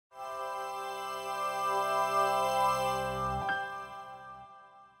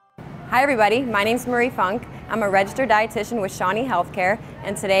Hi everybody, my name's Marie Funk. I'm a registered dietitian with Shawnee Healthcare,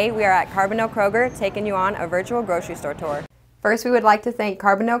 and today we are at Carbondale Kroger taking you on a virtual grocery store tour. First, we would like to thank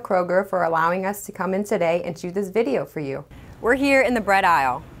Carbondale Kroger for allowing us to come in today and shoot this video for you. We're here in the bread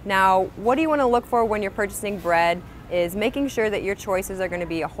aisle. Now, what do you want to look for when you're purchasing bread is making sure that your choices are going to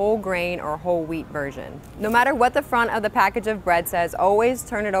be a whole grain or whole wheat version. No matter what the front of the package of bread says, always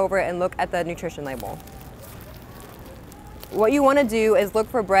turn it over and look at the nutrition label. What you want to do is look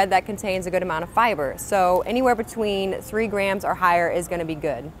for bread that contains a good amount of fiber. So anywhere between 3 grams or higher is going to be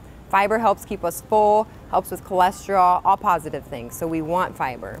good. Fiber helps keep us full, helps with cholesterol, all positive things. So we want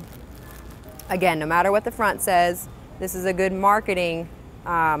fiber. Again, no matter what the front says, this is a good marketing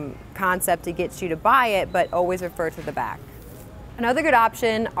concept to get you to buy it, but always refer to the back. Another good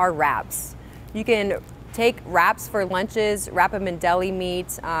option are wraps. You can take wraps for lunches, wrap them in deli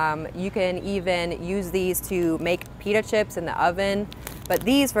meat. You can even use these to make pita chips in the oven. But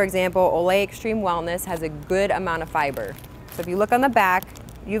these, for example, Olay Extreme Wellness has a good amount of fiber. So if you look on the back,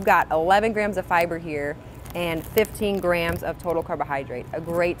 you've got 11 grams of fiber here and 15 grams of total carbohydrate, a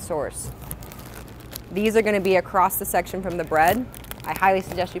great source. These are going to be across the section from the bread. I highly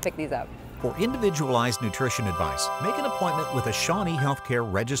suggest you pick these up. For individualized nutrition advice, make an appointment with a Shawnee Healthcare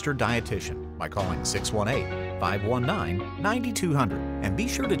registered dietitian by calling 618-519-9200 and be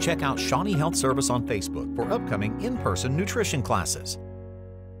sure to check out Shawnee Health Service on Facebook for upcoming in-person nutrition classes.